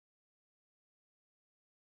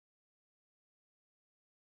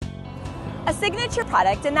A signature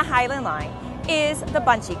product in the Highland line is the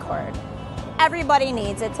bungee cord. Everybody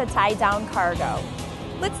needs it to tie down cargo.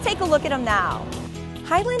 Let's take a look at them now.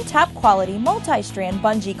 Highland top quality multi-strand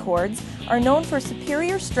bungee cords are known for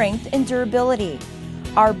superior strength and durability.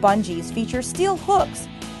 Our bungees feature steel hooks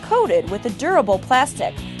coated with a durable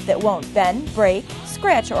plastic that won't bend, break,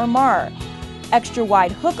 scratch, or mar. Extra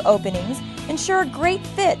wide hook openings ensure a great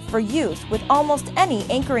fit for use with almost any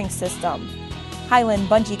anchoring system. Highland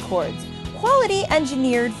Bungee Cords, quality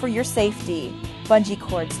engineered for your safety. Bungee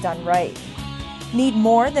cords done right. Need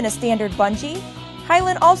more than a standard bungee?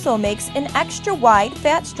 Highland also makes an extra wide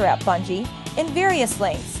fat strap bungee in various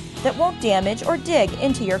lengths that won't damage or dig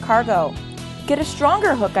into your cargo. Get a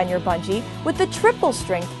stronger hook on your bungee with the triple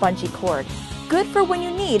strength bungee cord, good for when you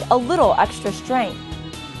need a little extra strength.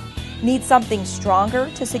 Need something stronger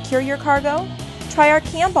to secure your cargo? Try our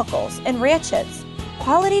cam buckles and ratchets,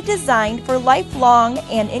 quality designed for lifelong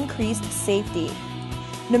and increased safety.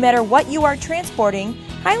 No matter what you are transporting,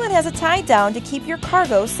 Highland has a tie down to keep your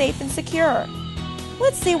cargo safe and secure.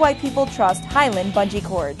 Let's see why people trust Highland Bungee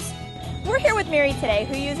Cords. We're here with Mary today,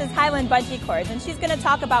 who uses Highland Bungee Cords, and she's going to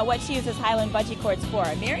talk about what she uses Highland Bungee Cords for.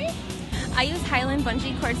 Mary? I use Highland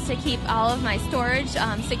Bungee Cords to keep all of my storage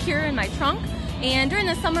secure in my trunk. And during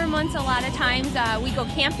the summer months, a lot of times we go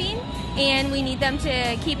camping and we need them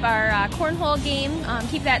to keep our cornhole game,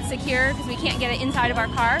 keep that secure because we can't get it inside of our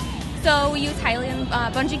car. So we use Highland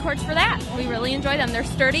Bungee Cords for that. We really enjoy them. They're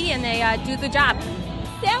sturdy and they do the job.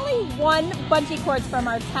 Sally won bungee cords from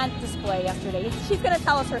our tent display yesterday. She's going to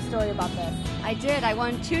tell us her story about this. I did. I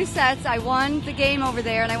won 2 sets. I won the game over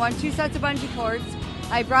there and I won 2 sets of bungee cords.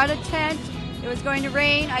 I brought a tent. It was going to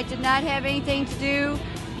rain. I did not have anything to do.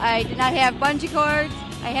 I did not have bungee cords.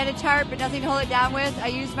 I had a tarp, but nothing to hold it down with. I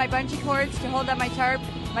used my bungee cords to hold on my tarp.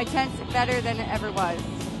 My tent's better than it ever was.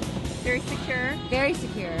 Very secure. Very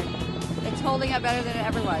secure. It's holding up better than it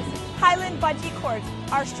ever was. Highland Bungee Cords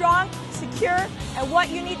are strong, secure, and what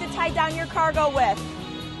you need to tie down your cargo with.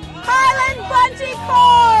 Highland Bungee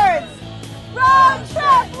Cords! Road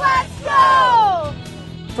trip, let's go!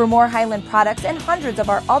 For more Highland products and hundreds of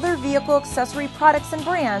our other vehicle accessory products and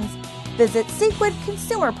brands, visit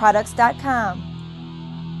SequentConsumerProducts.com.